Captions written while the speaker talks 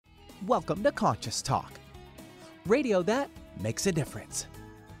Welcome to Conscious Talk, radio that makes a difference.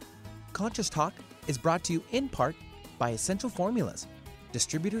 Conscious Talk is brought to you in part by Essential Formulas,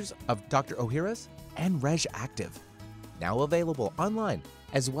 distributors of Dr. Ohhira's and Reg Active, now available online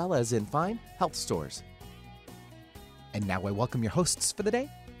as well as in fine health stores. And now I welcome your hosts for the day,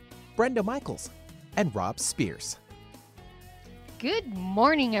 Brenda Michaels and Rob Spears. Good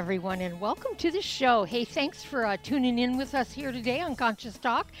morning, everyone, and welcome to the show. Hey, thanks for tuning in with us here today on Conscious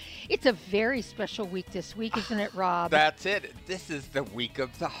Talk. It's a very special week this week, isn't it, Rob? That's it. This is the week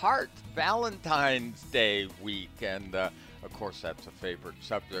of the heart, Valentine's Day week. And, of course, that's a favorite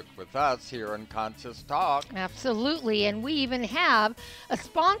subject with us here on Conscious Talk. Absolutely. And we even have a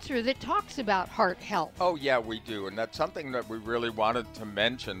sponsor that talks about heart health. Oh, yeah, we do. And that's something that we really wanted to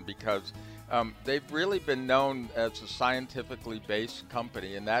mention because they've really been known as a scientifically based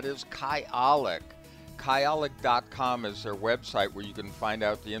company, and that is Kyolic. Kyolic.com is their website where you can find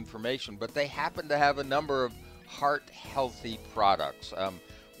out the information, but they happen to have a number of heart-healthy products,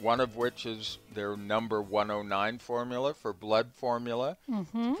 one of which is their number 109 formula for blood for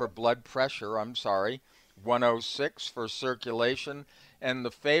blood pressure, 106 for circulation, and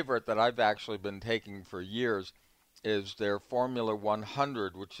the favorite that I've actually been taking for years is their Formula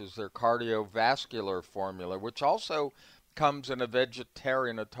 100, which is their cardiovascular formula, which also comes in a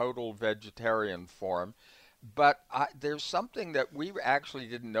total vegetarian form. But there's something that we actually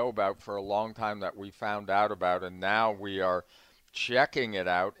didn't know about for a long time that we found out about, and now we are checking it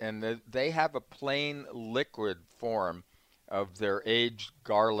out. And they have a plain liquid form of their aged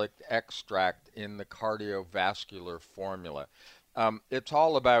garlic extract in the cardiovascular formula. It's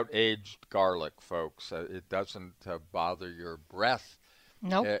all about aged garlic, folks. It doesn't bother your breath.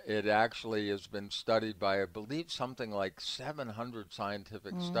 Nope. It actually has been studied by, I believe, something like 700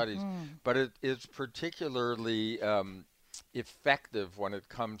 scientific studies. But it is particularly effective when it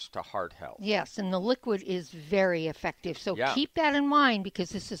comes to heart health. Yes, and the liquid is very effective. So Yeah. Keep that in mind because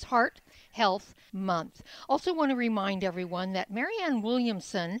this is Heart Health Month. Also want to remind everyone that Marianne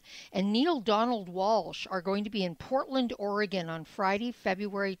Williamson and Neil Donald Walsh are going to be in Portland, Oregon on Friday,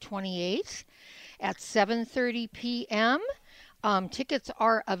 February 28th at 7:30 p.m. Tickets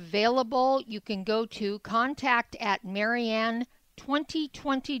are available. You can go to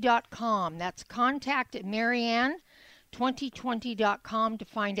contact@marianne2020.com. That's contact@marianne2020.com to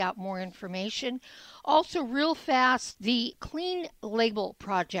find out more information. Also, real fast, the Clean Label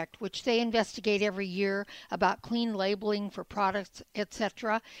Project, which they investigate every year about clean labeling for products,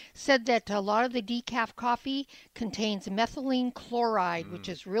 etc., said that a lot of the decaf coffee contains methylene chloride, which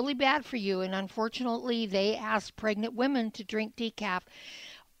is really bad for you. And unfortunately, they asked pregnant women to drink decaf.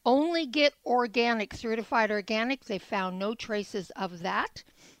 Only get organic, certified organic. They found no traces of that.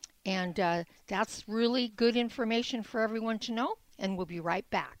 And that's really good information for everyone to know, and we'll be right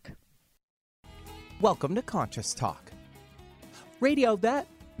back. Welcome to Conscious Talk, radio that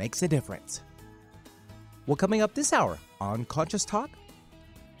makes a difference. Well, coming up this hour on Conscious Talk,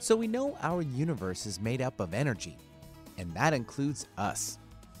 so we know our universe is made up of energy, and that includes us.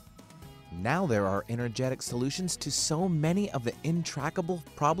 Now there are energetic solutions to so many of the intractable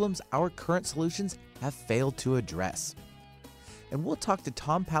problems our current solutions have failed to address. And we'll talk to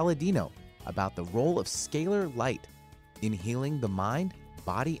Tom Paladino about the role of scalar light in healing the mind,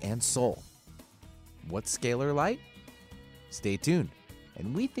 body, and soul. What's scalar light? Stay tuned,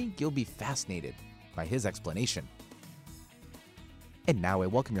 and we think you'll be fascinated by his explanation. And now I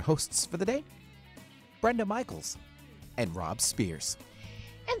welcome your hosts for the day, Brenda Michaels and Rob Spears.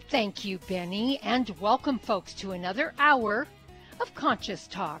 And thank you, Benny, and welcome, folks, to another hour of Conscious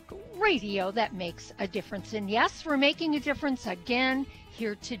Talk, radio that makes a difference. And yes, we're making a difference again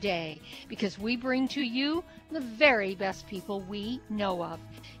here today because we bring to you the very best people we know of.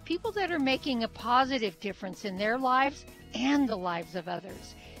 People that are making a positive difference in their lives and the lives of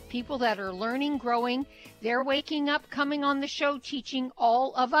others. People that are learning, growing. They're waking up, coming on the show, teaching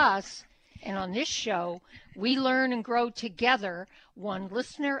all of us. And on this show, we learn and grow together, one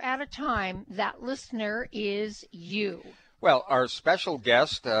listener at a time. That listener is you. Well, our special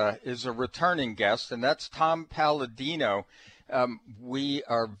guest is a returning guest, and that's Tom Paladino. We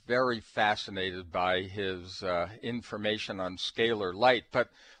are very fascinated by his information on scalar light, but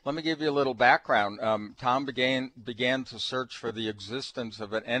let me give you a little background. Tom began to search for the existence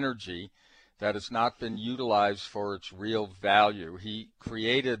of an energy that has not been utilized for its real value. He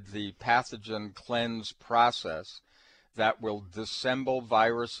created the pathogen cleanse process that will disassemble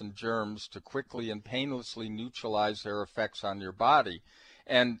virus and germs to quickly and painlessly neutralize their effects on your body.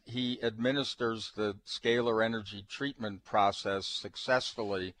 And he administers the scalar energy treatment process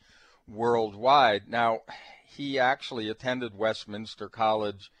successfully worldwide. Now, he actually attended Westminster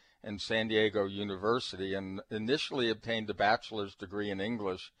College and San Diego University, and initially obtained a bachelor's degree in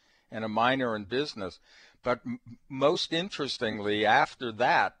English and a minor in business. But most interestingly, after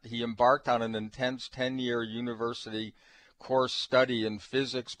that, he embarked on an intense 10-year university course study in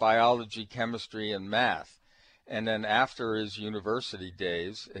physics, biology, chemistry, and math. And then after his university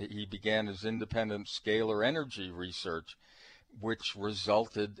days, he began his independent scalar energy research, which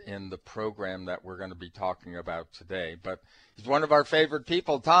resulted in the program that we're going to be talking about today. But he's one of our favorite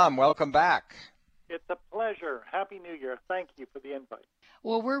people. Tom, welcome back. It's a pleasure. Happy New Year. Thank you for the invite.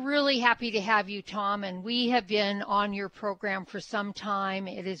 Well, we're really happy to have you, Tom, and we have been on your program for some time.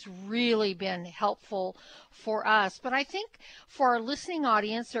 It has really been helpful for us. But I think for our listening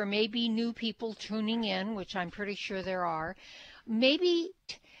audience, there may be new people tuning in, which I'm pretty sure there are. Maybe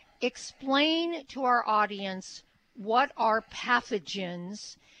explain to our audience what are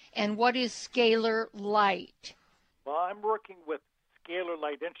pathogens and what is scalar light. Well, I'm working with scalar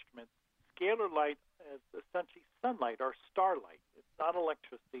light instruments. Scalar light is essentially sunlight or starlight. It's not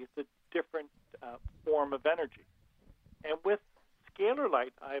electricity. It's a different form of energy. And with scalar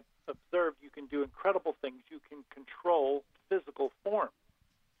light, I've observed you can do incredible things. You can control physical forms.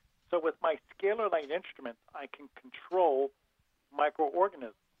 So with my scalar light instruments, I can control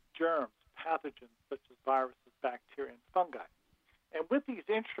microorganisms, germs, pathogens such as viruses, bacteria, and fungi. And with these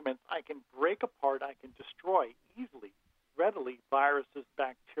instruments, I can break apart, I can destroy easily, readily viruses,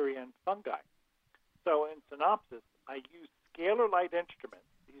 bacteria, and fungi. So in synopsis, I use scalar light instruments.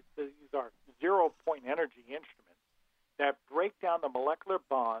 These are zero-point energy instruments that break down the molecular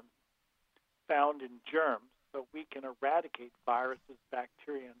bonds found in germs so we can eradicate viruses,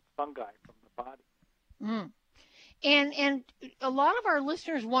 bacteria, and fungi from the body. Mm. And a lot of our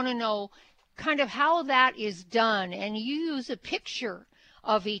listeners want to know kind of how that is done, and you use a picture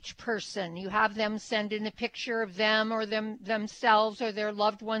of each person. You have them send in a picture of them or themselves or their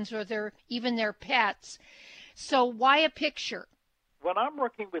loved ones or even their pets. So why a picture? When I'm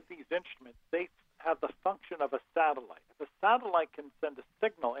working with these instruments, they have the function of a satellite. If a satellite can send a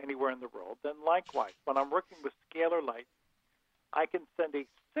signal anywhere in the world, then likewise, when I'm working with scalar light, I can send a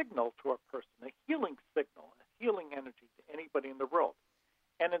signal to a person, a healing signal, a healing energy to anybody in the world.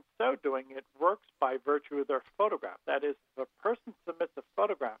 And in so doing, it works by virtue of their photograph. That is, if a person submits a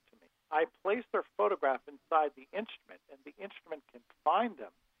photograph to me, I place their photograph inside the instrument, and the instrument can find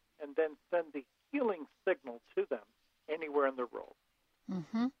them and then send the healing signal to them anywhere in the world.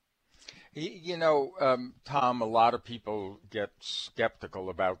 Mm-hmm. You know, Tom, a lot of people get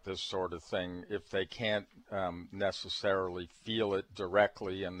skeptical about this sort of thing if they can't necessarily feel it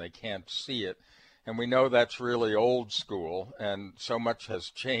directly and they can't see it. And we know that's really old school, and so much has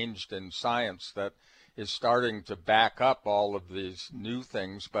changed in science that is starting to back up all of these new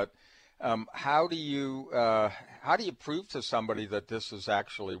things. But how do you prove to somebody that this is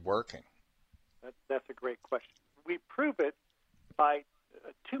actually working? That's a great question. We prove it by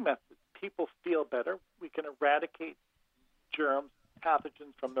two methods. People feel better. We can eradicate germs,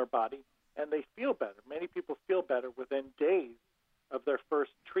 pathogens from their body, and they feel better. Many people feel better within days of their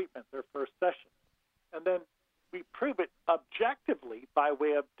first treatment, their first session. And then we prove it objectively by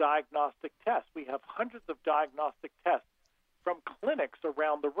way of diagnostic tests. We have hundreds of diagnostic tests from clinics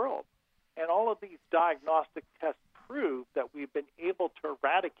around the world. And all of these diagnostic tests prove that we've been able to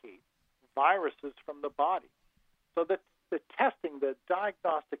eradicate viruses from the body. So that the testing, the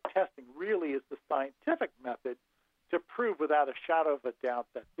diagnostic testing, really is the scientific method to prove without a shadow of a doubt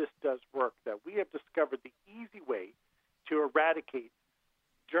that this does work, that we have discovered the easy way to eradicate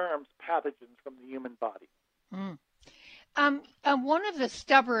germs, pathogens from the human body. Mm. One of the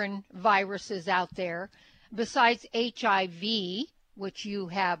stubborn viruses out there, besides HIV, which you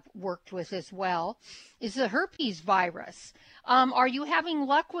have worked with as well, is the herpes virus. Are you having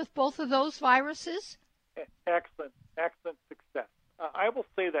luck with both of those viruses? Excellent success. I will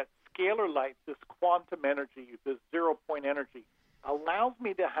say that scalar light, this quantum energy, this zero-point energy, allows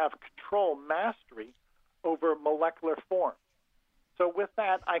me to have control, mastery over molecular form. So with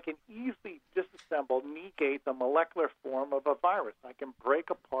that, I can easily disassemble, negate the molecular form of a virus. I can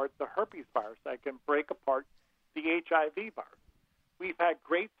break apart the herpes virus. I can break apart the HIV virus. We've had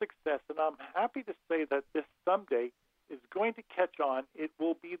great success, and I'm happy to say that this someday is going to catch on. It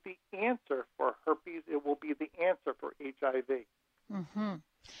will be the answer for herpes. It will be the answer for HIV. Mm-hmm.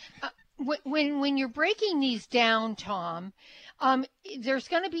 When you're breaking these down, Tom, there's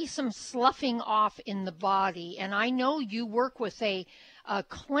going to be some sloughing off in the body, and I know you work with a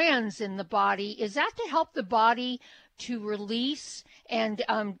cleanse in the body. Is that to help the body to release and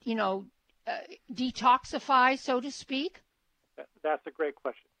detoxify, so to speak? That's a great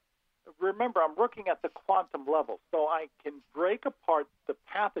question. remember, I'm working at the quantum level, so I can break apart the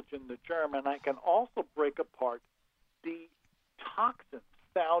pathogen, the germ, and I can also break apart the toxins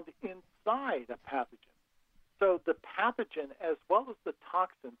found inside a pathogen. So the pathogen as well as the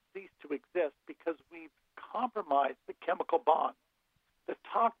toxin cease to exist because we've compromised the chemical bond. The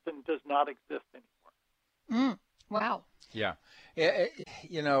toxin does not exist anymore. Wow. Yeah.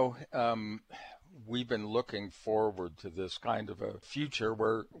 We've been looking forward to this kind of a future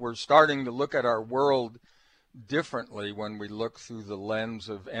where we're starting to look at our world differently when we look through the lens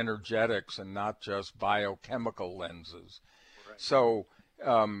of energetics and not just biochemical lenses. Right. So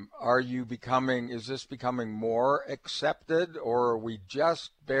is this becoming more accepted, or are we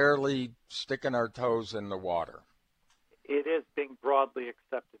just barely sticking our toes in the water? It is being broadly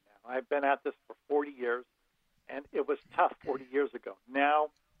accepted now. I've been at this for 40 years, and it was tough 40 years ago.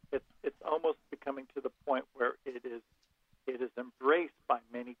 Now it's almost becoming to the point where it is embraced by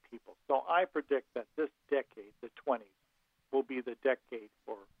many people. So I predict that this decade, the 20s, will be the decade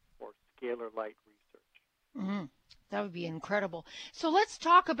for scalar light research. Mm-hmm. That would be incredible. So let's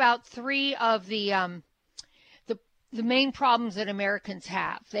talk about three of the main problems that Americans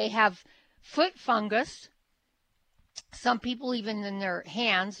have. They have foot fungus. Some people even in their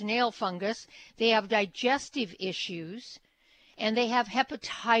hands, nail fungus. They have digestive issues, and they have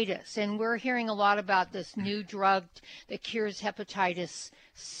hepatitis. And we're hearing a lot about this new drug that cures hepatitis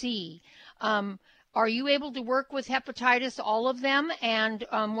C. Are you able to work with hepatitis, all of them? And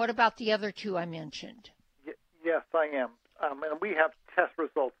what about the other two I mentioned? Yes, I am. And we have test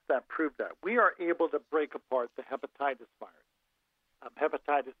results that prove that. We are able to break apart the hepatitis virus.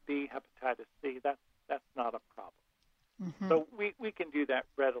 Hepatitis B, hepatitis C, that's not a problem. Mm-hmm. So we can do that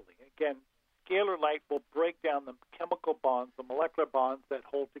readily. Again, scalar light will break down the chemical bonds, the molecular bonds that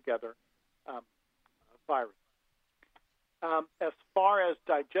hold together virus. As far as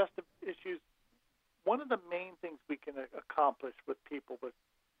digestive issues, one of the main things we can accomplish with people with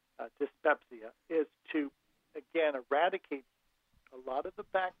dyspepsia is to, again, eradicate a lot of the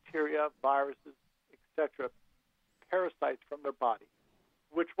bacteria, viruses, etc., parasites from their body,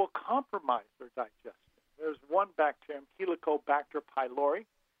 which will compromise their digestion. There's one bacterium, Helicobacter pylori,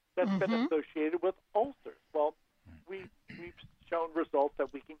 that's been associated with ulcers. Well, we've shown results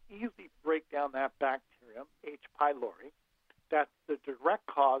that we can easily break down that bacterium, H. pylori. That's the direct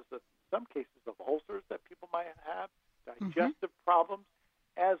cause of some cases of ulcers that people might have, digestive problems,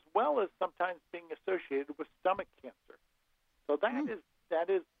 as well as sometimes being associated with stomach cancer. So that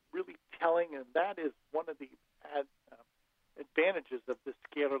is really telling, and that is one of the advantages of the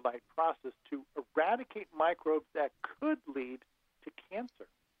scalar light process, to eradicate microbes that could lead to cancer.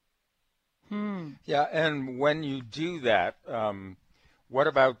 Yeah, and when you do that, what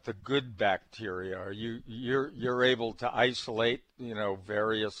about the good bacteria? Are you're able to isolate,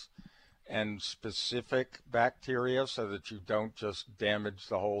 various and specific bacteria so that you don't just damage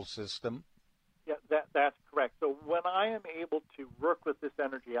the whole system? Yeah, that's correct. So when I am able to work with this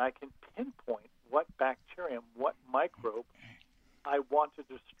energy, I can pinpoint what bacterium, what microbe I want to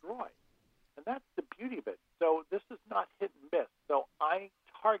destroy. And that's the beauty of it. So this is not hit and miss. So I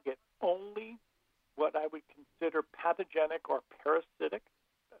target only what I would consider pathogenic or parasitic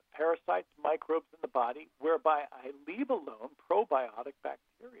parasites, microbes in the body, whereby I leave alone probiotic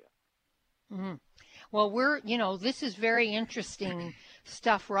bacteria. Mm-hmm. Well, this is very interesting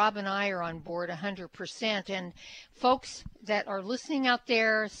stuff. Rob and I are on board 100%. And folks that are listening out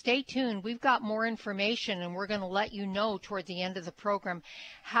there, stay tuned. We've got more information, and we're going to let you know toward the end of the program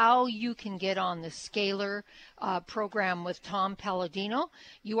how you can get on the Scalar program with Tom Paladino.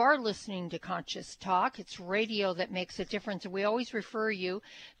 You are listening to Conscious Talk. It's radio that makes a difference. We always refer you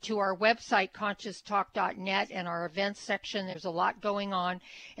to our website, conscioustalk.net, and our events section. There's a lot going on,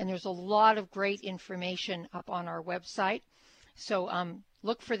 and there's a lot of great information up on our website. So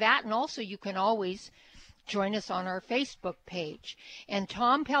look for that, and also you can always join us on our Facebook page. And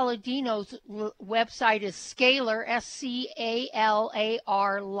Tom Paladino's website is Scalar,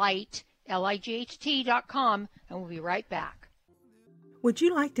 SCALAR, light, LIGHT.com, and we'll be right back. Would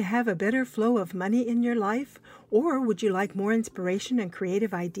you like to have a better flow of money in your life? Or would you like more inspiration and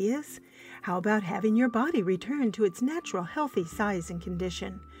creative ideas? How about having your body return to its natural healthy size and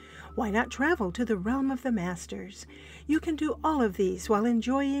condition? Why not travel to the realm of the masters? You can do all of these while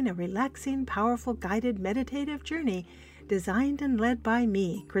enjoying a relaxing, powerful, guided meditative journey designed and led by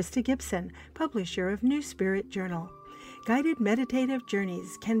me, Krista Gibson, publisher of New Spirit Journal. Guided meditative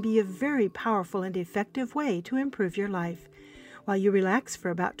journeys can be a very powerful and effective way to improve your life. While you relax for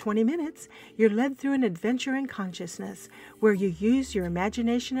about 20 minutes, you're led through an adventure in consciousness where you use your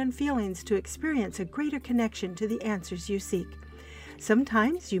imagination and feelings to experience a greater connection to the answers you seek.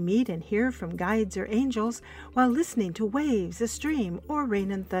 Sometimes you meet and hear from guides or angels while listening to waves, a stream, or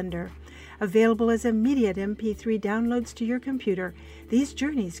rain and thunder. Available as immediate MP3 downloads to your computer, these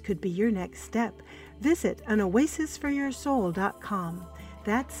journeys could be your next step. Visit anoasisforyoursoul.com.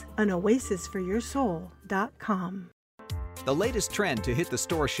 That's anoasisforyoursoul.com. The latest trend to hit the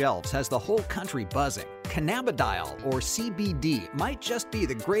store shelves has the whole country buzzing. Cannabidiol, or CBD, might just be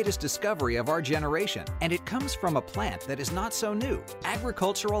the greatest discovery of our generation, and it comes from a plant that is not so new,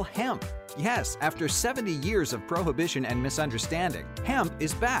 agricultural hemp. Yes, after 70 years of prohibition and misunderstanding, hemp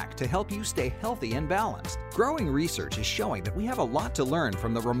is back to help you stay healthy and balanced. Growing research is showing that we have a lot to learn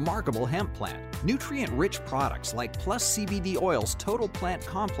from the remarkable hemp plant. Nutrient-rich products like Plus CBD Oil's Total Plant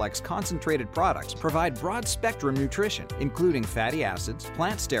Complex concentrated products provide broad-spectrum nutrition, including fatty acids,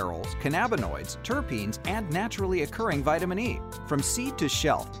 plant sterols, cannabinoids, terpenes, and naturally occurring vitamin E. From seed to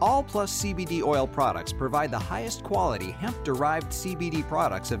shelf, all Plus CBD Oil products provide the highest quality hemp-derived CBD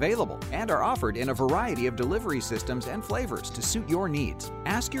products available and are offered in a variety of delivery systems and flavors to suit your needs.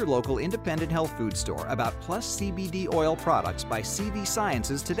 Ask your local independent health food store about Plus CBD Oil products by CV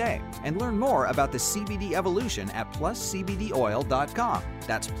Sciences today and learn more about the CBD evolution at pluscbdoil.com.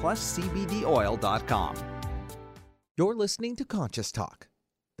 That's pluscbdoil.com. You're listening to Conscious Talk,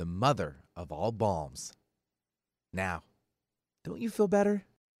 the mother of all balms. Now, don't you feel better?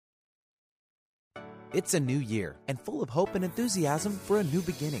 It's a new year and full of hope and enthusiasm for a new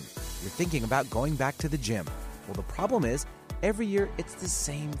beginning. You're thinking about going back to the gym. Well, the problem is, every year it's the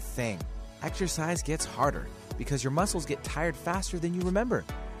same thing. Exercise gets harder because your muscles get tired faster than you remember.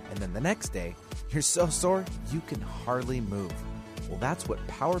 And then the next day, you're so sore you can hardly move. Well, that's what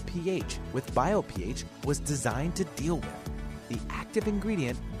Power pH with BioPH was designed to deal with. The active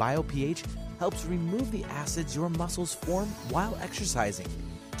ingredient, BioPH, helps remove the acids your muscles form while exercising,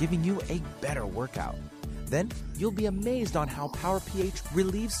 giving you a better workout. Then you'll be amazed on how Power pH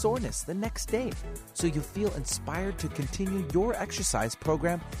relieves soreness the next day, so you'll feel inspired to continue your exercise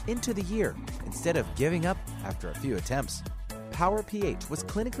program into the year instead of giving up after a few attempts. Power pH was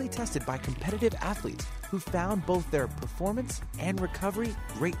clinically tested by competitive athletes who found both their performance and recovery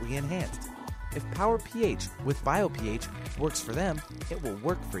greatly enhanced. If Power pH with BioPH works for them, it will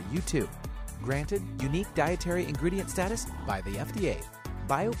work for you too. Granted unique dietary ingredient status by the FDA.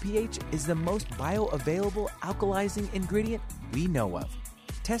 BioPH is the most bioavailable alkalizing ingredient we know of.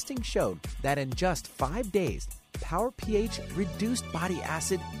 Testing showed that in just 5 days, Power pH reduced body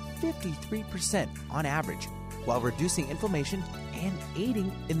acid 53% on average, while reducing inflammation and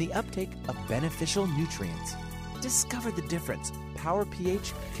aiding in the uptake of beneficial nutrients. Discover the difference Power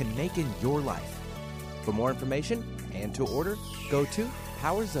pH can make in your life. For more information and to order, go to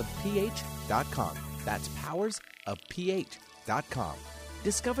powersofph.com. That's powersofph.com.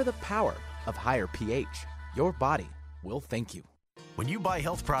 Discover the power of higher pH. Your body will thank you. When you buy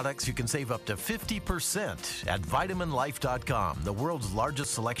health products, you can save up to 50% at vitaminlife.com, the world's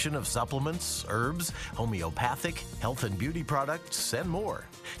largest selection of supplements, herbs, homeopathic, health and beauty products, and more.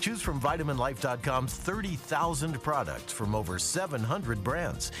 Choose from vitaminlife.com's 30,000 products from over 700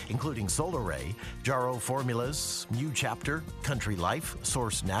 brands, including Solaray, Jarrow Formulas, New Chapter, Country Life,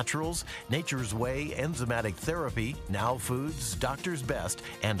 Source Naturals, Nature's Way, Enzymatic Therapy, Now Foods, Doctor's Best,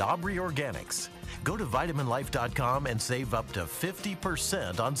 and Aubrey Organics. Go to vitaminlife.com and save up to 50%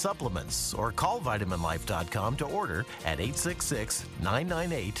 on supplements, or call vitaminlife.com to order at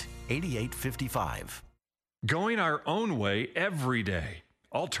 866-998-8855. Going our own way every day.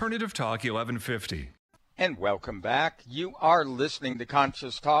 Alternative Talk 1150. And welcome back. You are listening to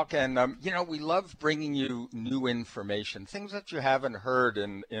Conscious Talk, and we love bringing you new information, things that you haven't heard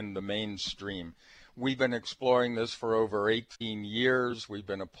in the mainstream. We've been exploring this for over 18 years. We've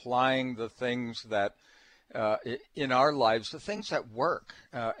been applying the things that in our lives, the things that work,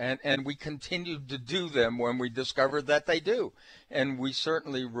 and we continue to do them when we discover that they do. And we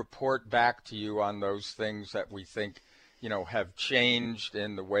certainly report back to you on those things that we think, have changed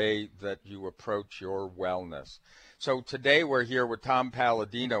in the way that you approach your wellness. So today we're here with Tom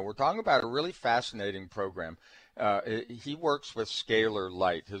Paladino. We're talking about a really fascinating program. He works with Scalar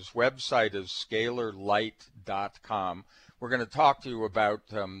Light. His website is scalarlight.com. We're going to talk to you about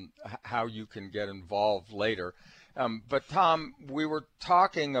how you can get involved later. But Tom, we were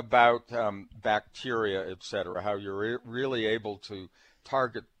talking about bacteria, et cetera, how you're really able to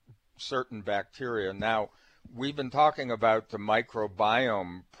target certain bacteria. Now, we've been talking about the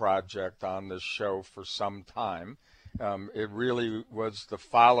microbiome project on this show for some time. It really was the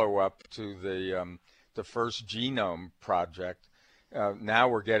follow-up to the first genome project. Now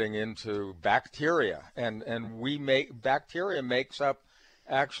we're getting into bacteria, and bacteria makes up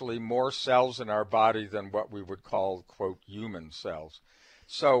actually more cells in our body than what we would call, quote, human cells.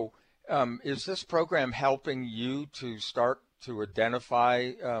 So is this program helping you to start to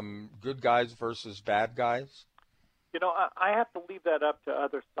identify good guys versus bad guys? I have to leave that up to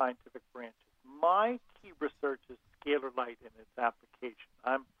other scientific branches. My key research is scalar light and its application.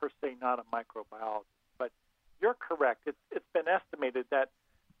 I'm per se not a microbiologist, but you're correct. It's been estimated that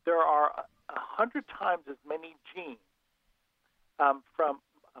there are 100 times as many genes from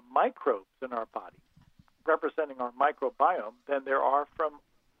microbes in our body, representing our microbiome, than there are from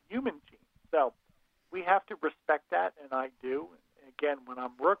human genes. So we have to respect that, and I do. And again, when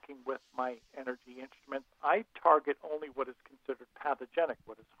I'm working with my energy instruments, I target only what is considered pathogenic,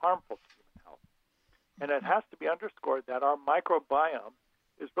 what is harmful to human health. And it has to be underscored that our microbiome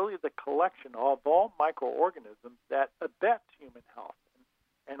is really the collection of all microorganisms that abet human health.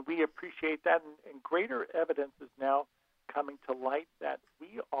 And we appreciate that, and greater evidence is now coming to light that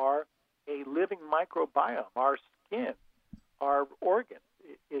we are a living microbiome. Our skin, our organs,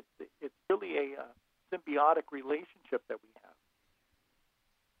 it's really a symbiotic relationship that we have.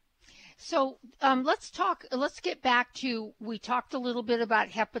 So let's get back to, we talked a little bit about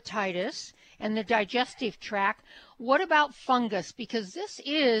hepatitis and the digestive tract. What about fungus? Because this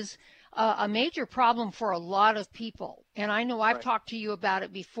is a major problem for a lot of people. And I know I've talked to you about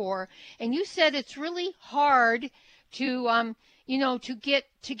it before. And you said it's really hard to,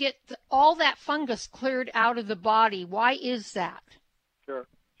 to get all that fungus cleared out of the body. Why is that? Sure.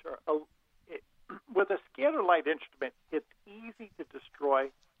 With a scalar light instrument, it's easy to destroy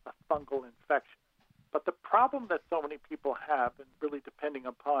a fungal infection. But the problem that so many people have, and really depending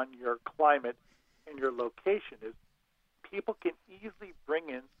upon your climate and your location, is people can easily bring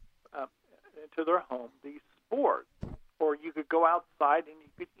in into their home these spores. Or you could go outside and you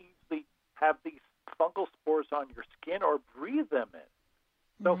could easily have these fungal spores on your skin or breathe them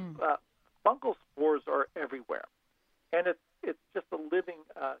in. So fungal spores are everywhere. And it's just a living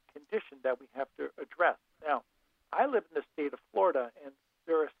condition that we have to address. Now, I live in the state of Florida, and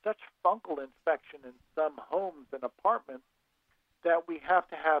there is such fungal infection in some homes and apartments that we have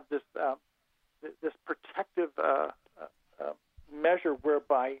to have this this protective measure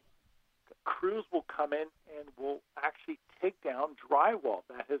whereby crews will come in and will actually take down drywall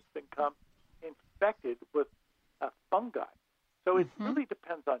that has become infected with fungi. So it really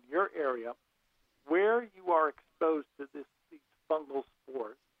depends on your area, where you are exposed to these fungal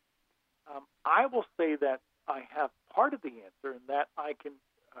spores. I will say that I have part of the answer in that I can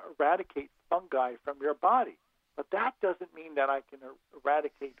eradicate fungi from your body. But that doesn't mean that I can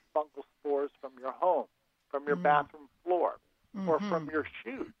eradicate fungal spores from your home, from your bathroom floor, or from your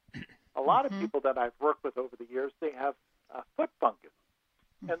shoes. A lot of people that I've worked with over the years, they have foot fungus.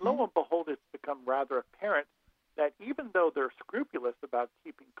 And lo and behold, it's become rather apparent that even though they're scrupulous about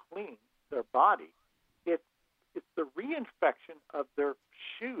keeping clean their body, it's the reinfection of their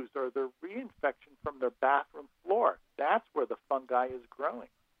shoes or the reinfection from their bathroom floor. That's where the fungi is growing.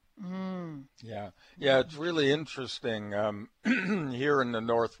 Yeah, it's really interesting here in the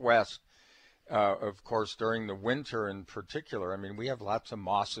Northwest. Of course, during the winter in particular, I mean, we have lots of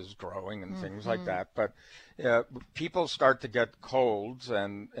mosses growing and things like that. But people start to get colds,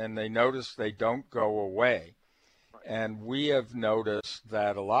 and they notice they don't go away. And we have noticed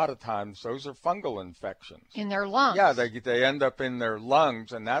that a lot of times those are fungal infections. In their lungs. Yeah, they end up in their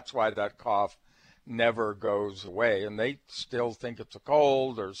lungs, and that's why that cough never goes away. And they still think it's a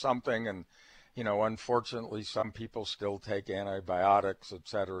cold or something. And, unfortunately, some people still take antibiotics, et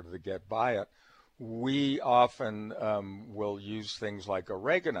cetera, to get by it. We often will use things like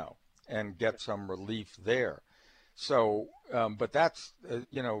oregano and get some relief there. So, but that's,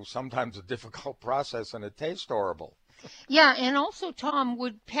 sometimes a difficult process, and it tastes horrible. Yeah, and also, Tom,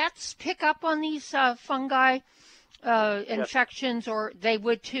 would pets pick up on these fungi infections, or they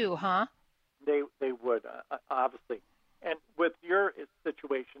would too, huh? They would, obviously. And with your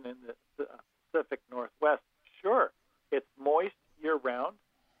situation in the Pacific Northwest, sure, it's moist year-round,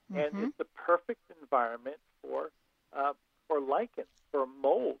 and it's the perfect environment for lichens, for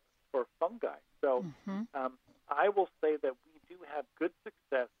mold, for fungi. So I will say that we do have good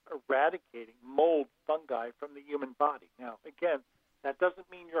success eradicating mold fungi from the human body. Now, again, that doesn't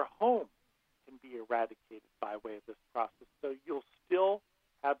mean your home can be eradicated by way of this process. So you'll still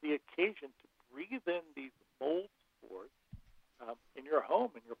have the occasion to breathe in these mold spores in your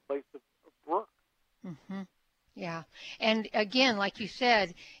home, in your place of work. Yeah. And again, like you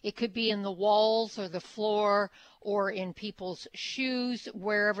said, it could be in the walls or the floor or in people's shoes,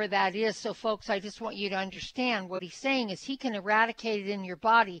 wherever that is. So, folks, I just want you to understand what he's saying is he can eradicate it in your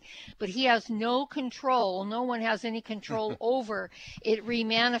body, but he has no control. No one has any control over it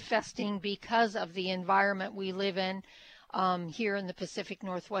remanifesting because of the environment we live in here in the Pacific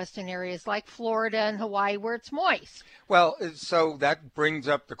Northwest and areas like Florida and Hawaii where it's moist. Well, so that brings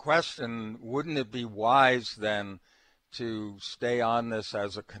up the question, wouldn't it be wise then to stay on this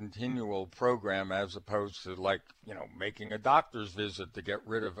as a continual program as opposed to making a doctor's visit to get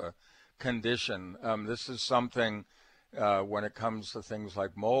rid of a condition? This is something when it comes to things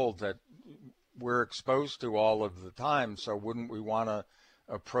like mold that we're exposed to all of the time. So wouldn't we want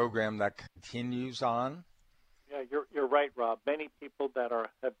a program that continues on? Yeah, you're right, Rob. Many people that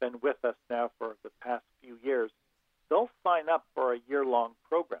have been with us now for the past few years, they'll sign up for a year-long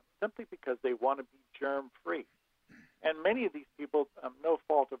program simply because they want to be germ-free. And many of these people, no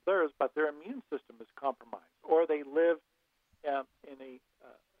fault of theirs, but their immune system is compromised, or they live in a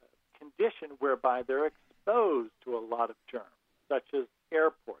condition whereby they're exposed to a lot of germs, such as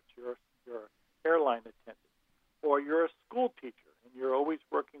airports. You're an airline attendant, or you're a school teacher, and you're always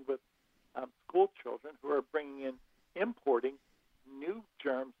working with school children who are importing new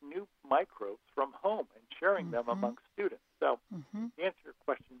germs, new microbes from home and sharing them amongst students. So to answer your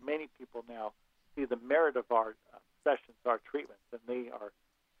question, many people now see the merit of our sessions, our treatments, and they are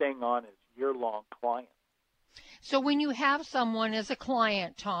staying on as year-long clients. So when you have someone as a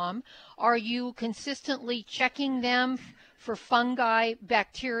client, Tom, are you consistently checking them for fungi,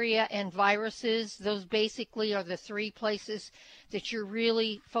 bacteria, and viruses? Those basically are the three places that you're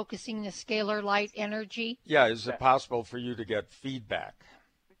really focusing the scalar light energy? Yeah, is it possible for you to get feedback?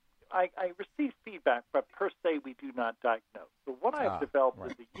 I receive feedback, but per se we do not diagnose. So what I've developed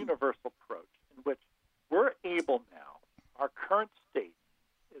is a universal approach in which we're able now, our current state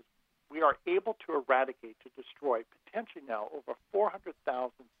is we are able to eradicate, to destroy potentially now over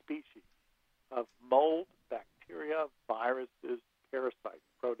 400,000 species of mold, bacteria, viruses, parasites,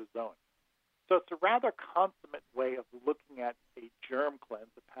 protozoans. So it's a rather consummate way of looking at a germ cleanse,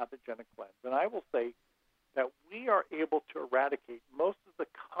 a pathogenic cleanse. And I will say that we are able to eradicate most of the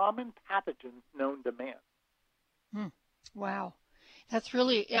common pathogens known to man. Wow. That's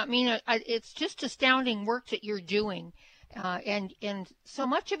really, it's just astounding work that you're doing. And so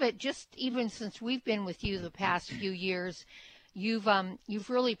much of it, just even since we've been with you the past few years, you've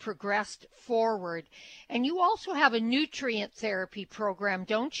really progressed forward. And you also have a nutrient therapy program,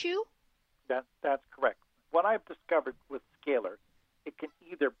 don't you? That's correct. What I've discovered with Scalar, it can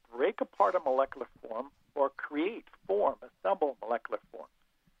either break apart a molecular form or assemble molecular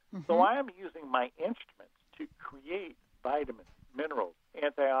forms. So I am using my instruments to create vitamins, minerals,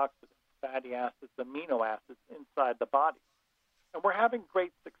 antioxidants, fatty acids, amino acids inside the body. And we're having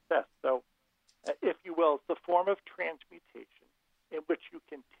great success. So, if you will, it's a form of transmutation in which you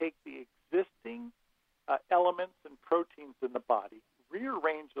can take the existing elements and proteins in the body,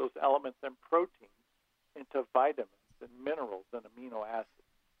 rearrange those elements and proteins into vitamins and minerals and amino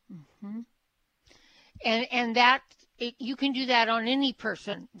acids. And that you can do that on any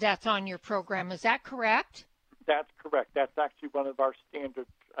person that's on your program. Is that correct? That's correct. That's actually one of our standard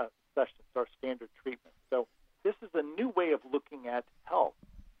sessions, our standard treatment. So this is a new way of looking at health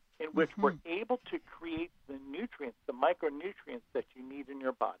in which we're able to create the nutrients, the micronutrients that you need in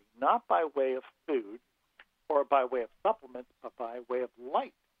your body, not by way of food or by way of supplements, but by way of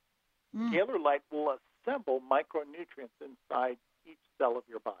light. Scalar light will assemble micronutrients inside each cell of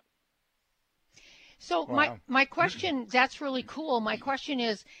your body. So my question, that's really cool. My question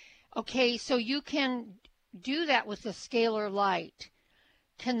is, okay, so you can do that with the scalar light.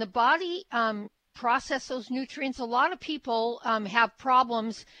 Can the body process those nutrients? A lot of people have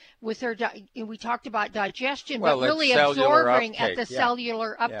problems with their, we talked about digestion, but really absorbing at the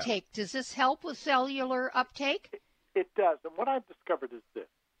cellular uptake. Does this help with cellular uptake? It does. And what I've discovered is this.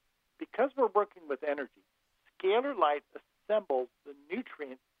 Because we're working with energy, scalar light assembles the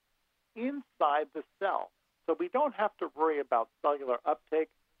nutrients inside the cell. So we don't have to worry about cellular uptake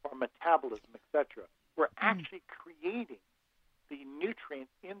or metabolism, etc. We're actually creating the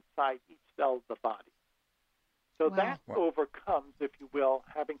nutrients inside each cell of the body. So that overcomes, if you will,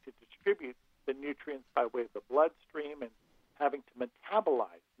 having to distribute the nutrients by way of the bloodstream and having to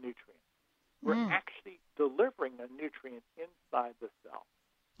metabolize nutrients. We're actually delivering a nutrient inside the cell.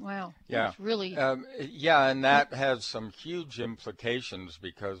 Wow. Yeah. That's really... and that has some huge implications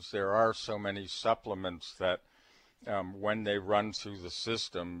because there are so many supplements that when they run through the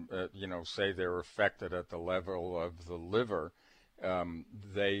system, say they're affected at the level of the liver,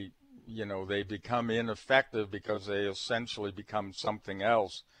 they they become ineffective because they essentially become something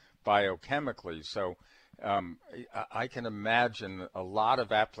else biochemically. So I can imagine a lot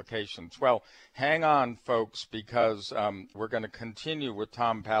of applications. Well, hang on, folks, because we're going to continue with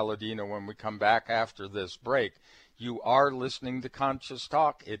Tom Paladino when we come back after this break. You are listening to Conscious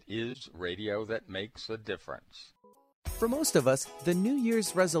Talk. It is radio that makes a difference. For most of us, the New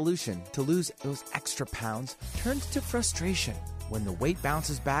Year's resolution to lose those extra pounds turns to frustration when the weight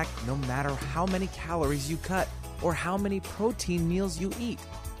bounces back no matter how many calories you cut or how many protein meals you eat.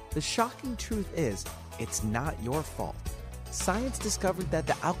 The shocking truth is, it's not your fault. Science discovered that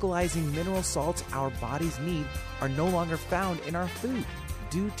the alkalizing mineral salts our bodies need are no longer found in our food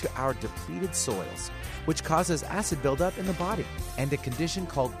due to our depleted soils, which causes acid buildup in the body and a condition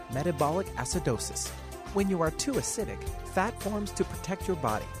called metabolic acidosis. When you are too acidic, fat forms to protect your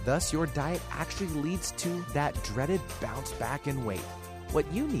body. Thus, your diet actually leads to that dreaded bounce back in weight. What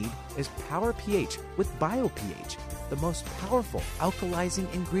you need is Power pH with BioPH, the most powerful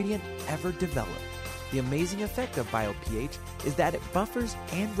alkalizing ingredient ever developed. The amazing effect of BioPH is that it buffers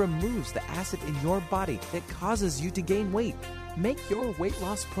and removes the acid in your body that causes you to gain weight. Make your weight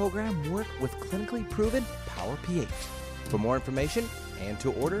loss program work with clinically proven Power pH. For more information and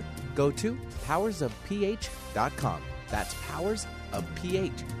to order, go to powersofph.com. That's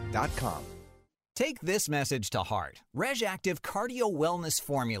powersofph.com. Take this message to heart. RegActive Cardio Wellness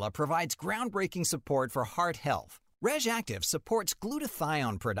Formula provides groundbreaking support for heart health. RegActive supports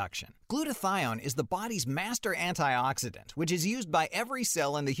glutathione production. Glutathione is the body's master antioxidant, which is used by every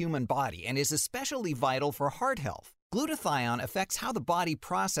cell in the human body and is especially vital for heart health. Glutathione affects how the body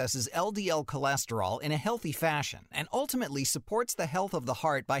processes LDL cholesterol in a healthy fashion and ultimately supports the health of the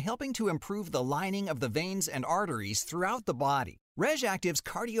heart by helping to improve the lining of the veins and arteries throughout the body. RegActive's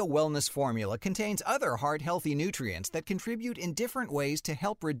Cardio Wellness Formula contains other heart-healthy nutrients that contribute in different ways to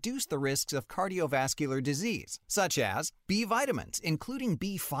help reduce the risks of cardiovascular disease, such as B vitamins, including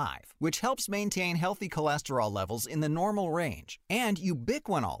B5, which helps maintain healthy cholesterol levels in the normal range, and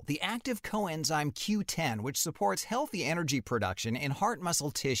ubiquinol, the active coenzyme Q10, which supports healthy energy production in heart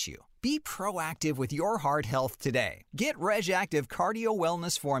muscle tissue. Be proactive with your heart health today. Get RegActive Cardio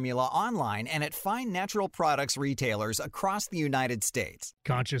Wellness Formula online and at fine natural products retailers across the United States.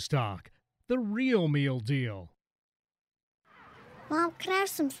 Conscious Talk, the real meal deal. Mom, can I have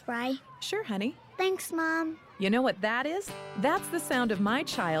some spray? Sure, honey. Thanks, Mom. You know what that is? That's the sound of my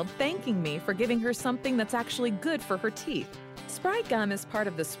child thanking me for giving her something that's actually good for her teeth. Spry Gum is part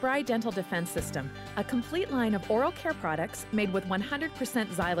of the Spry Dental Defense System, a complete line of oral care products made with 100%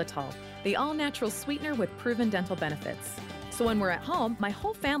 xylitol, the all-natural sweetener with proven dental benefits. So when we're at home, my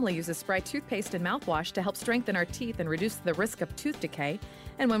whole family uses Spry toothpaste and mouthwash to help strengthen our teeth and reduce the risk of tooth decay.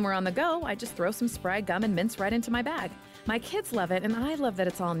 And when we're on the go, I just throw some Spry Gum and mints right into my bag. My kids love it, and I love that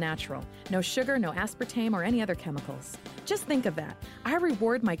it's all natural. No sugar, no aspartame, or any other chemicals. Just think of that. I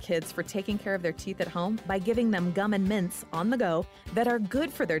reward my kids for taking care of their teeth at home by giving them gum and mints on the go that are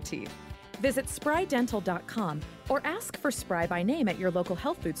good for their teeth. Visit sprydental.com or ask for Spry by name at your local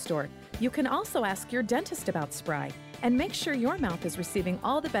health food store. You can also ask your dentist about Spry and make sure your mouth is receiving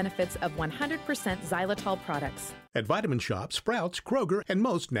all the benefits of 100% xylitol products. At Vitamin Shoppe, Sprouts, Kroger, and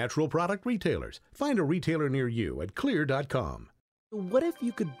most natural product retailers. Find a retailer near you at clear.com. What if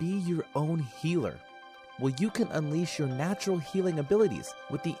you could be your own healer? Well, you can unleash your natural healing abilities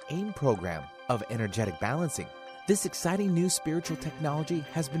with the AIM program of energetic balancing. This exciting new spiritual technology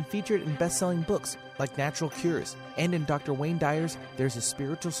has been featured in best-selling books like Natural Cures, and in Dr. Wayne Dyer's There's a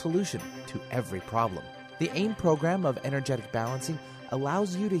Spiritual Solution to Every Problem. The AIM program of energetic balancing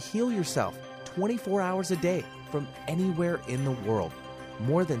allows you to heal yourself 24 hours a day from anywhere in the world.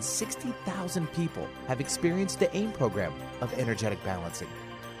 More than 60,000 people have experienced the AIM program of energetic balancing.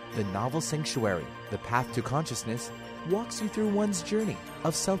 The novel Sanctuary, The Path to Consciousness, walks you through one's journey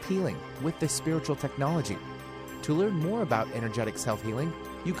of self-healing with this spiritual technology. To learn more about energetic self-healing,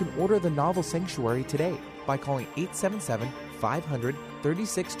 you can order the novel Sanctuary today by calling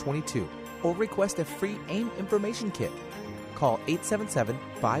 877-500-3622 or request a free AIM information kit. Call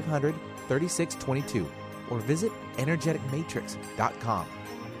 877-500-3622 or visit energeticmatrix.com.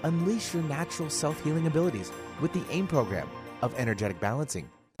 Unleash your natural self-healing abilities with the AIM program of energetic balancing.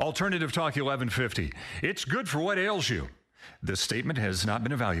 Alternative Talk 1150. It's good for what ails you. This statement has not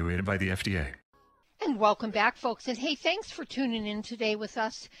been evaluated by the FDA. And welcome back, folks. And hey, thanks for tuning in today with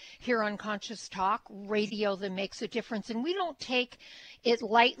us here on Conscious Talk, radio that makes a difference. And we don't take it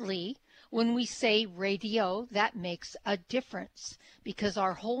lightly when we say radio that makes a difference, because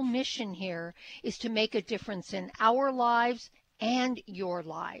our whole mission here is to make a difference in our lives and your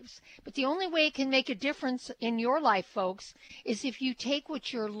lives. But the only way it can make a difference in your life, folks, is if you take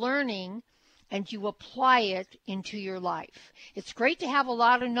what you're learning and you apply it into your life. It's great to have a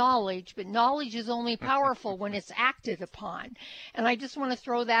lot of knowledge, but knowledge is only powerful when it's acted upon. And I just want to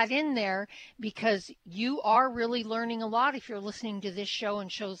throw that in there because you are really learning a lot if you're listening to this show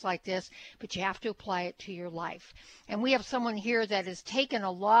and shows like this, but you have to apply it to your life. And we have someone here that has taken a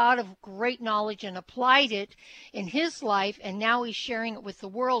lot of great knowledge and applied it in his life, and now he's sharing it with the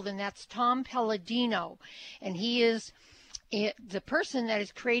world, and that's Tom Paladino. And he is the person that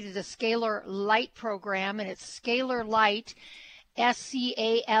has created the Scalar Light program, and it's Scalar Light,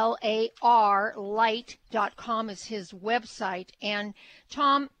 SCALAR light.com is his website. And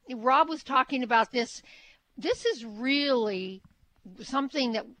Tom, Rob was talking about this. This is really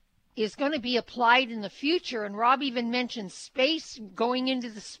something that is going to be applied in the future. And Rob even mentioned space, going into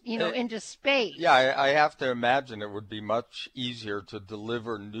the, into space. Yeah, I have to imagine it would be much easier to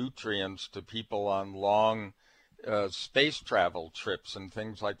deliver nutrients to people on long space travel trips and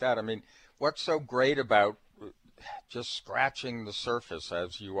things like that. I mean, what's so great about just scratching the surface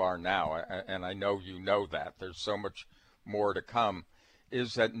as you are now, and I know you know that, there's so much more to come,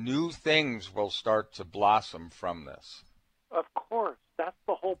 is that new things will start to blossom from this. Of course. That's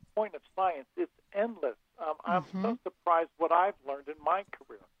the whole point of science. It's endless. I'm so surprised what I've learned in my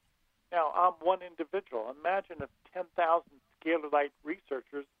career. Now, I'm one individual. Imagine if 10,000 Scalar Light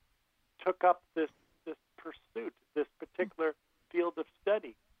researchers took up this pursuit, this particular field of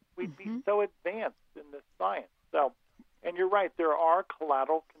study. We'd be so advanced in this science. So, and you're right, there are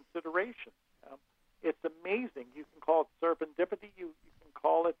collateral considerations. It's amazing. You can call it serendipity. You can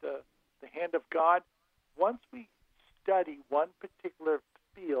call it the hand of God. Once we study one particular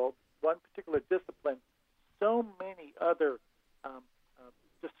field, one particular discipline, so many other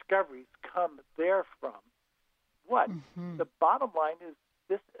discoveries come therefrom. The bottom line is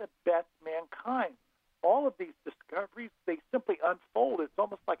this abets mankind. All of these discoveries, they simply unfold. It's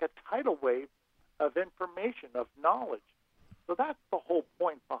almost like a tidal wave of information, of knowledge. So that's the whole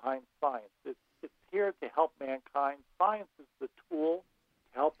point behind science. It's here to help mankind. Science is the tool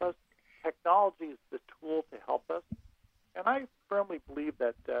to help us. Technology is the tool to help us. And I firmly believe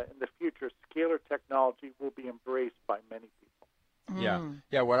that in the future, scalar technology will be embraced by many people.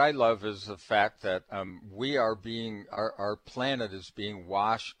 Yeah. What I love is the fact that we are our planet is being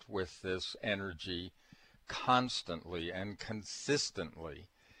washed with this energy constantly and consistently,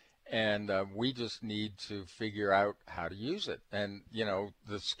 and we just need to figure out how to use it. And your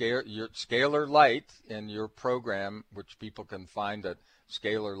Scalar Light in your program, which people can find at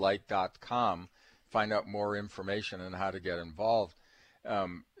scalarlight.com, find out more information on how to get involved,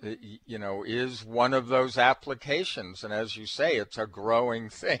 is one of those applications. And as you say, it's a growing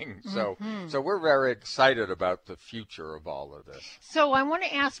thing. So we're very excited about the future of all of this. So I want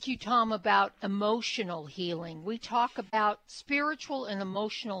to ask you, Tom, about emotional healing. We talk about spiritual and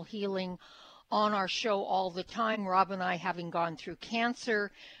emotional healing on our show all the time. Rob and I having gone through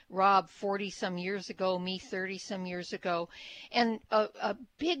cancer, Rob 40-some years ago, me 30-some years ago. And a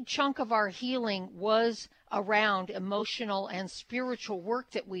big chunk of our healing was around emotional and spiritual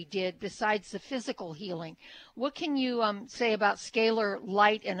work that we did besides the physical healing. What can you say about Scalar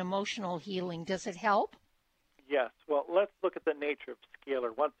Light and emotional healing? Does it help? Yes. Well, let's look at the nature of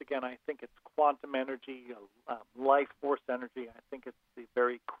scalar. Once again, I think it's quantum energy, life force energy. I think it's the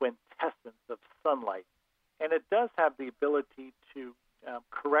very quintessence of sunlight. And it does have the ability to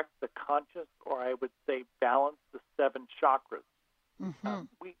correct the conscious, or I would say balance the 7 chakras.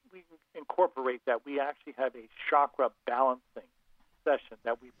 We incorporate that. We actually have a chakra balancing session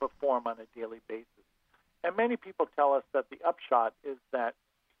that we perform on a daily basis. And many people tell us that the upshot is that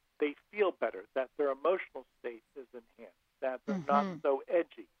they feel better, that their emotional state is enhanced, that they're not so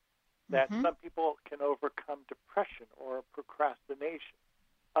edgy, that some people can overcome depression or procrastination.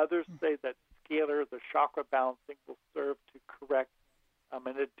 Others say that scalar, the chakra balancing, will serve to correct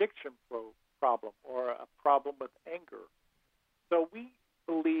an addiction problem or a problem with anger. So we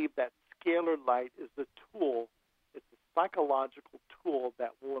believe that Scalar Light is a tool, it's a psychological tool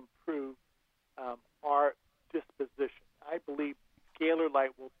that will improve our disposition. I believe Scalar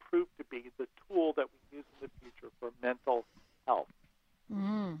Light will prove to be the tool that we use in the future for mental health.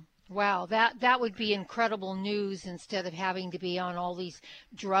 Wow, that would be incredible news instead of having to be on all these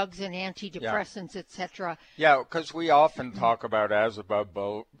drugs and antidepressants, etc. Yeah, because we often talk about as above,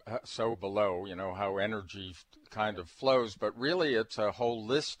 so below, how energy kind of flows, but really it's a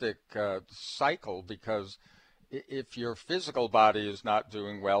holistic cycle, because if your physical body is not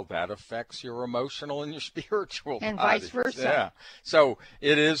doing well, that affects your emotional and your spiritual and body. vice versa. Yeah. So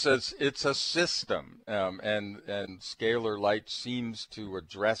it's a system, and Scalar Light seems to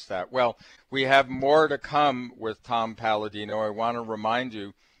address that. Well, we have more to come with Tom Paladino. I want to remind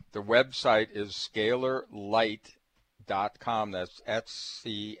you, the website is scalarlight.com. That's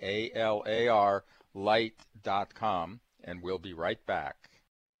SCALAR light.com, and we'll be right back.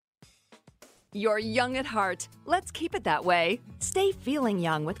 You're young at heart. Let's keep it that way. Stay feeling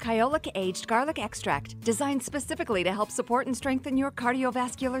young with Kyolic Aged Garlic Extract, designed specifically to help support and strengthen your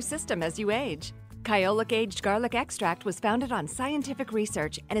cardiovascular system as you age. Kyolic Aged Garlic Extract was founded on scientific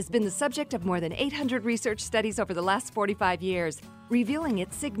research and has been the subject of more than 800 research studies over the last 45 years, revealing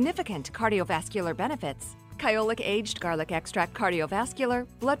its significant cardiovascular benefits. Kyolic Aged Garlic Extract Cardiovascular,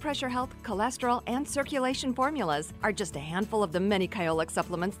 blood pressure health, cholesterol, and circulation formulas are just a handful of the many Kyolic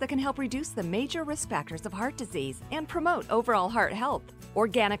supplements that can help reduce the major risk factors of heart disease and promote overall heart health.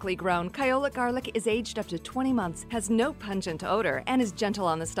 Organically grown, Kyolic garlic is aged up to 20 months, has no pungent odor, and is gentle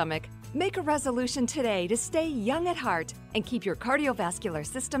on the stomach. Make a resolution today to stay young at heart and keep your cardiovascular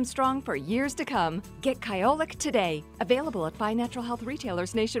system strong for years to come. Get Kyolic today. Available at fine natural health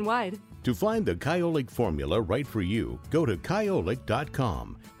retailers nationwide. To find the Kyolic formula right for you, go to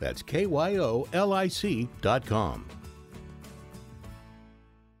kyolic.com. That's KYOLIC.com.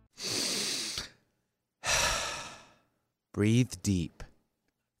 Breathe deep.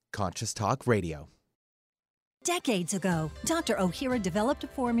 Conscious Talk Radio. Decades ago, Dr. Ohhira developed a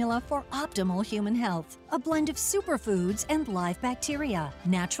formula for optimal human health, a blend of superfoods and live bacteria,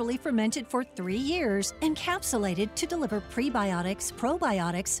 naturally fermented for 3 years, encapsulated to deliver prebiotics,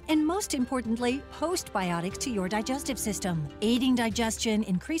 probiotics, and most importantly, postbiotics to your digestive system, aiding digestion,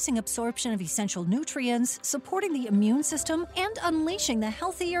 increasing absorption of essential nutrients, supporting the immune system, and unleashing the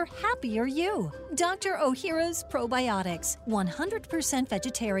healthier, happier you. Dr. Ohhira's Probiotics, 100%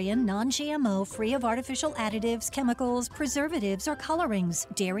 vegetarian, non-GMO, free of artificial additives, chemicals, preservatives, or colorings,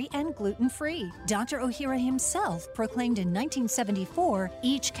 dairy and gluten-free. Dr. Ohhira himself proclaimed in 1974,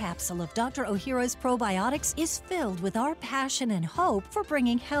 each capsule of Dr. Ohhira's Probiotics is filled with our passion and hope for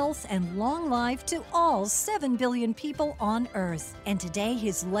bringing health and long life to all 7 billion people on Earth. And today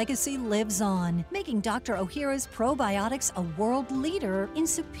his legacy lives on, making Dr. Ohhira's Probiotics a world leader in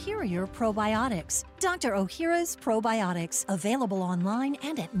superior probiotics. Dr. Ohhira's Probiotics, available online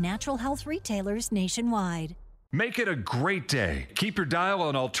and at natural health retailers nationwide. Make it a great day. Keep your dial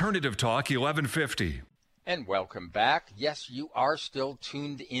on Alternative Talk 1150. And welcome back. Yes, you are still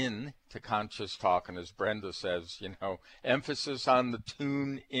tuned in to Conscious Talk, and as Brenda says, emphasis on the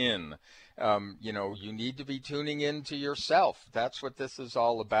tune in. You need to be tuning in to yourself. That's what this is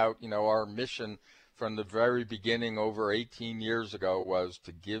all about. Our mission from the very beginning over 18 years ago was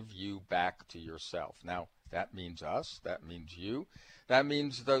to give you back to yourself. Now, that means us. That means you. That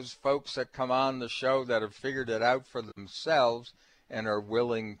means those folks that come on the show that have figured it out for themselves and are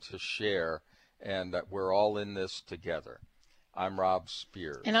willing to share, and that we're all in this together. I'm Rob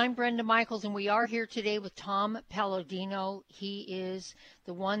Spears. And I'm Brenda Michaels, and we are here today with Tom Paladino. He is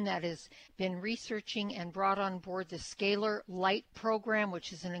the one that has been researching and brought on board the Scalar Light program,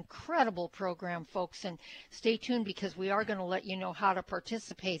 which is an incredible program, folks. And stay tuned because we are going to let you know how to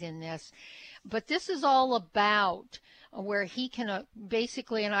participate in this. But this is all about where he can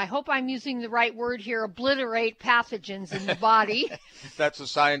basically, and I hope I'm using the right word here, obliterate pathogens in the body. That's a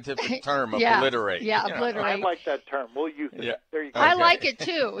scientific term, obliterate. Yeah, obliterate. I like that term. We'll use it. Yeah. There you go. I like it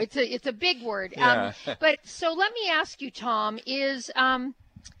too. It's a big word. Yeah. But so let me ask you, Tom,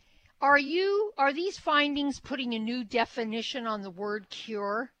 are these findings putting a new definition on the word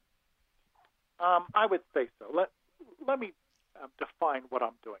cure? I would say so. Let me define what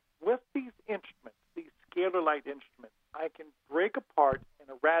I'm doing. With these instruments, these scalar light instruments, I can break apart and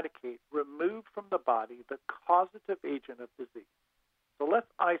eradicate, remove from the body the causative agent of disease. So let's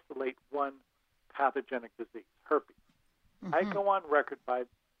isolate one pathogenic disease, herpes. Mm-hmm. I go on record by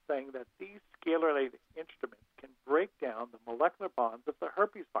saying that these scalar light instruments can break down the molecular bonds of the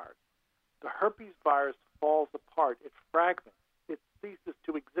herpes virus. The herpes virus falls apart, it fragments, it ceases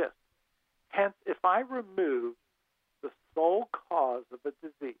to exist. Hence, if I remove the sole cause of a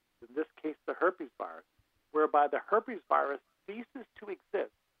disease, in this case the herpes virus, whereby the herpes virus ceases to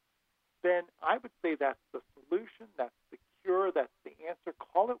exist, then I would say that's the solution, that's the cure, that's the answer,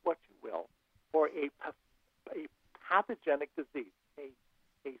 call it what you will, for a pathogenic disease, a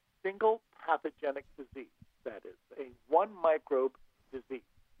single pathogenic disease, that is, a one microbe disease.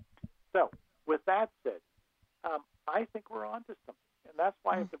 So, with that said, I think we're on to something, and that's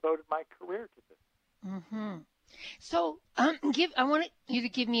why I've devoted my career to this. Mm-hmm. So, I want you to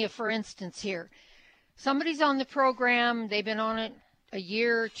give me a for instance here. somebody's on the program, they've been on it a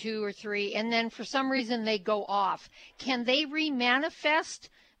year or 2 or 3, and then for some reason they go off. Can they remanifest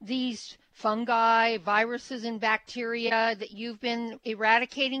these fungi, viruses, and bacteria that you've been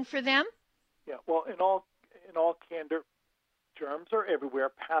eradicating for them? Yeah, well, in all candor, germs are everywhere,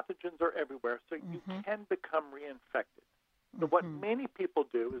 pathogens are everywhere, so you can become reinfected. So what many people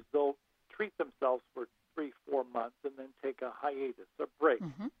do is they'll treat themselves for 3-4 months and then take a hiatus, a break.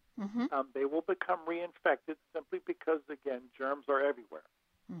 They will become reinfected simply because, again, germs are everywhere.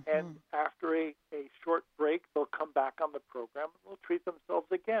 And after a short break, they'll come back on the program and they'll treat themselves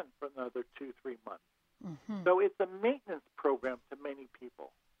again for another 2-3 months. So it's a maintenance program to many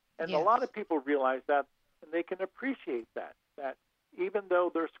people. And a lot of people realize that, and they can appreciate that even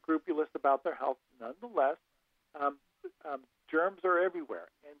though they're scrupulous about their health, nonetheless, germs are everywhere.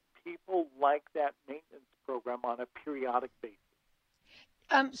 And people like that maintenance program on a periodic basis.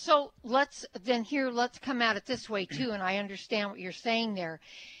 So let's come at it this way too, and I understand what you're saying there.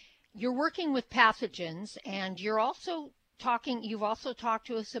 You're working with pathogens, and you've also talked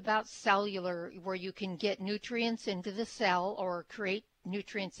to us about cellular, where you can get nutrients into the cell or create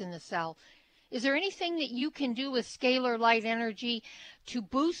nutrients in the cell. Is there anything that you can do with scalar light energy to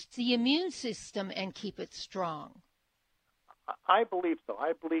boost the immune system and keep it strong? I believe so.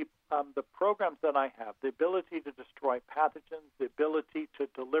 I believe the programs that I have, the ability to destroy pathogens, the ability to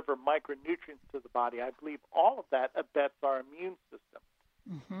deliver micronutrients to the body, I believe all of that abets our immune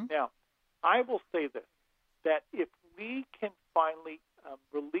system. Now, I will say this, that if we can finally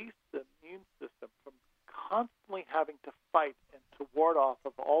release the immune system from constantly having to fight and to ward off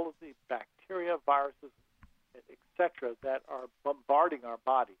of all of the bacteria, viruses, etc., that are bombarding our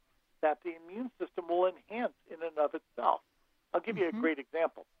body, that the immune system will enhance in and of itself. I'll give you a great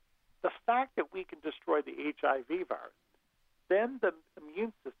example. The fact that we can destroy the HIV virus, then the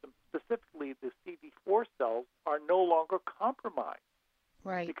immune system, specifically the CD4 cells, are no longer compromised.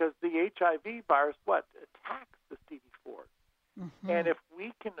 Right. Because the HIV virus, attacks the CD4s. And if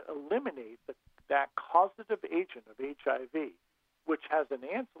we can eliminate that causative agent of HIV, which has an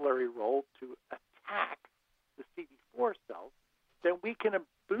ancillary role to attack the CD4 cells, then we can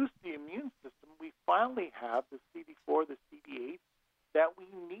boost the immune system. We finally have the CD4, the CD8 that we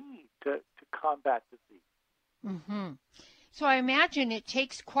need to combat disease. So I imagine it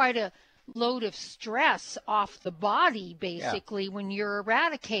takes quite a load of stress off the body, basically, when you're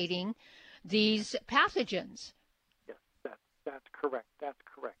eradicating these pathogens. Yes, that's correct. That's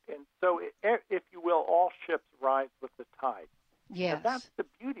correct. And so, if you will, all ships rise with the tide. Yes. And that's the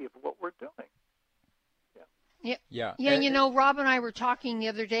beauty of what we're doing. Yeah. And, Rob and I were talking the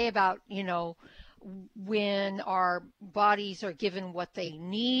other day about, when our bodies are given what they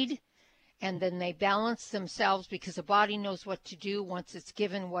need, and then they balance themselves because the body knows what to do once it's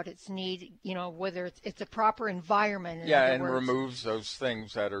given what it's need, whether it's a proper environment. And removes those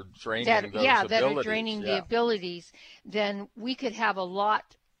things that are draining those abilities. That are draining the abilities, then we could have a lot,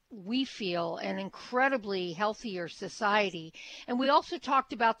 we feel, an incredibly healthier society. And we also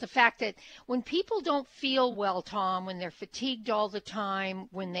talked about the fact that when people don't feel well, Tom, when they're fatigued all the time,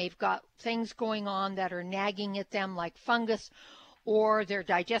 when they've got things going on that are nagging at them like fungus, or their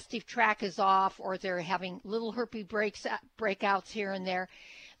digestive tract is off, or they're having little herpes breakouts here and there,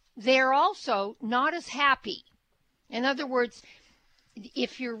 they're also not as happy. In other words,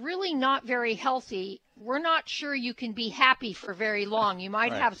 if you're really not very healthy, we're not sure you can be happy for very long. You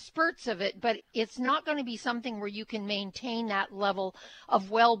might have spurts of it, but it's not going to be something where you can maintain that level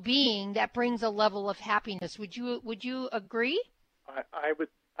of well-being that brings a level of happiness. Would you agree?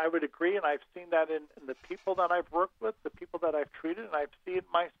 I would agree, and I've seen that in the people that I've worked with, the people that I've treated, and I've seen it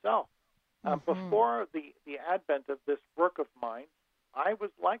myself. Before the advent of this work of mine, I was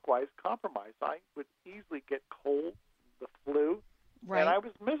likewise compromised. I would easily get cold, the flu, and I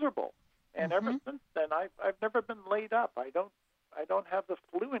was miserable. And ever since then, I've never been laid up. I don't have the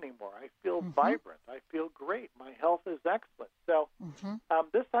flu anymore. I feel vibrant. I feel great. My health is excellent. So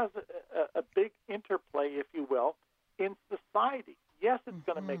this has a big interplay, if you will, in society. Yes, it's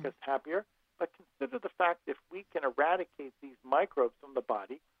going to make us happier, but consider the fact if we can eradicate these microbes from the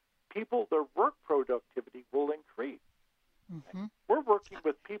body, their work productivity will increase. We're working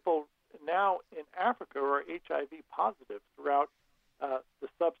with people now in Africa who are HIV positive throughout the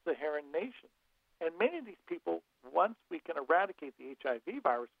sub-Saharan nations. And many of these people, once we can eradicate the HIV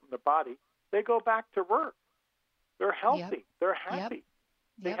virus from the body, they go back to work. They're healthy. They're happy.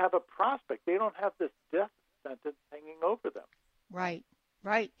 They have a prospect. They don't have this death sentence hanging over them. Right.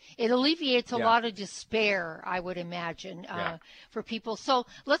 It alleviates a lot of despair, I would imagine, for people. So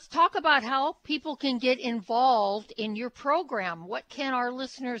let's talk about how people can get involved in your program. What can our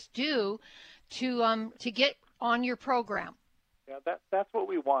listeners do to get on your program? Yeah, that's what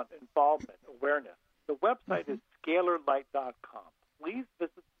we want, involvement, awareness. The website is scalarlight.com. Please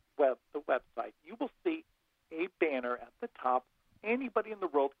visit the website. You will see a banner at the top. Anybody in the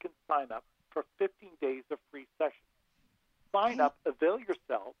world can sign up for 15 days of free sessions. Sign up, avail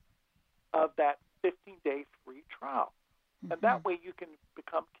yourself of that 15-day free trial. And that way you can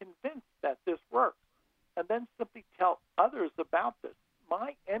become convinced that this works. And then simply tell others about this.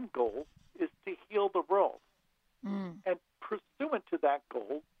 My end goal is to heal the world. And pursuant to that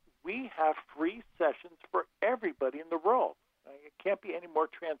goal, we have free sessions for everybody in the world. It can't be any more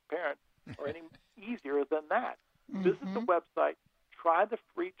transparent or any easier than that. Visit the website, try the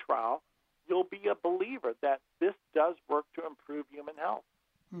free trial. You'll be a believer that this does work to improve human health.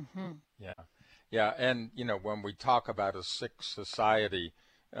 Yeah, and when we talk about a sick society,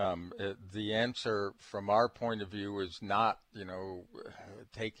 the answer from our point of view is not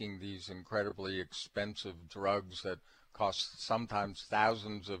taking these incredibly expensive drugs that cost sometimes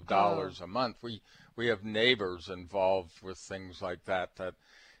thousands of dollars a month. We have neighbors involved with things like that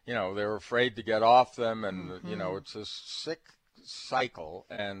they're afraid to get off them, and it's a sick cycle,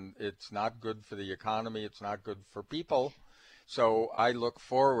 and it's not good for the economy, it's not good for people. So I look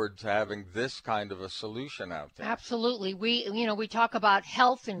forward to having this kind of a solution out there. Absolutely. We talk about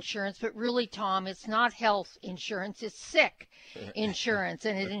health insurance, but really, Tom, it's not health insurance, it's sick insurance,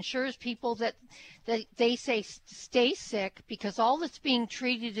 and it insures people that they say stay sick because all that's being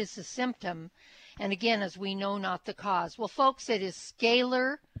treated is a symptom, and again, as we know, not the cause. Well, folks, it is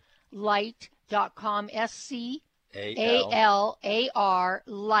scalarlight.com, SCALAR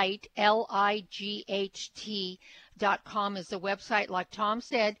light, LIGHT.com is the website. Like Tom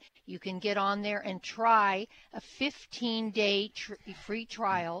said, you can get on there and try a 15-day free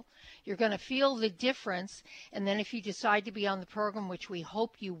trial. You're going to feel the difference, and then if you decide to be on the program, which we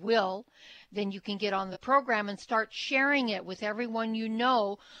hope you will, then you can get on the program and start sharing it with everyone you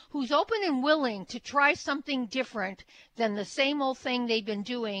know who's open and willing to try something different than the same old thing they've been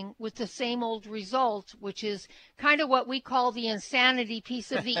doing with the same old results, which is kind of what we call the insanity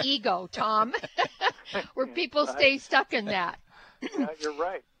piece of the ego, Tom, where people stay stuck in that. Yeah, you're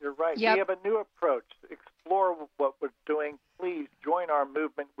right. Yep. We have a new approach. Explore what we're doing. Please join our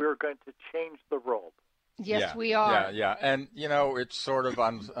movement. We're going to change the world. Yes, we are. Yeah. And, it's sort of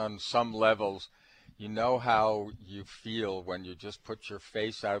on some levels, how you feel when you just put your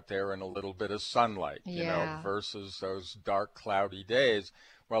face out there in a little bit of sunlight, versus those dark, cloudy days.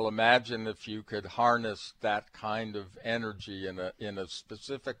 Well, imagine if you could harness that kind of energy in a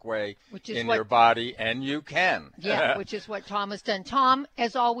specific way in your body, and you can. Yeah, which is what Tom has done. Tom,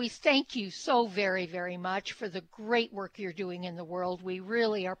 as always, thank you so very, very much for the great work you're doing in the world. We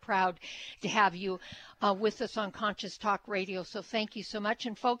really are proud to have you with us on Conscious Talk Radio, so thank you so much.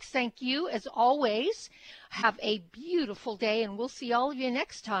 And folks, thank you, as always. Have a beautiful day, and we'll see all of you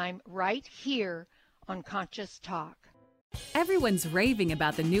next time right here on Conscious Talk. Everyone's raving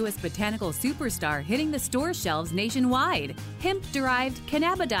about the newest botanical superstar hitting the store shelves nationwide. Hemp-derived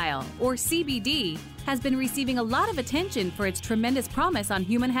cannabidiol, or CBD, has been receiving a lot of attention for its tremendous promise on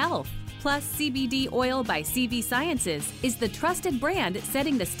human health. Plus, CBD Oil by CV Sciences is the trusted brand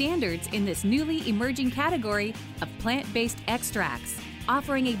setting the standards in this newly emerging category of plant-based extracts,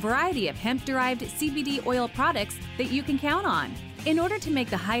 offering a variety of hemp-derived CBD oil products that you can count on. In order to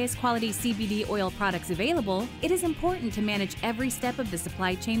make the highest quality CBD oil products available, it is important to manage every step of the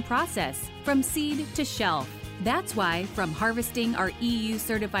supply chain process, from seed to shelf. That's why, from harvesting our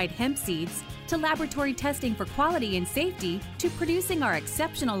EU-certified hemp seeds, to laboratory testing for quality and safety, to producing our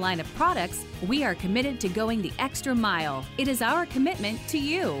exceptional line of products, we are committed to going the extra mile. It is our commitment to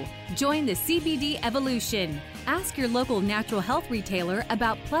you. Join the CBD evolution. Ask your local natural health retailer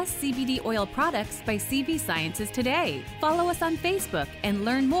about Plus CBD oil products by CV Sciences today. Follow us on Facebook and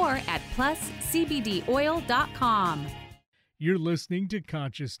learn more at pluscbdoil.com. You're listening to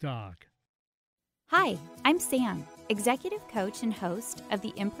Conscious Talk. Hi, I'm Sam, executive coach and host of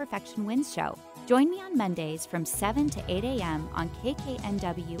the Imperfection Wins Show. Join me on Mondays from 7 to 8 a.m. on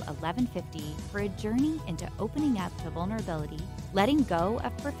KKNW 1150 for a journey into opening up to vulnerability, letting go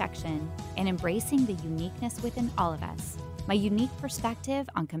of perfection, and embracing the uniqueness within all of us. My unique perspective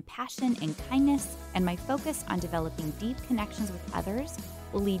on compassion and kindness, and my focus on developing deep connections with others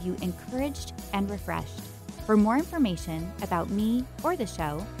will leave you encouraged and refreshed. For more information about me or the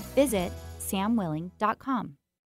show, visit samwilling.com.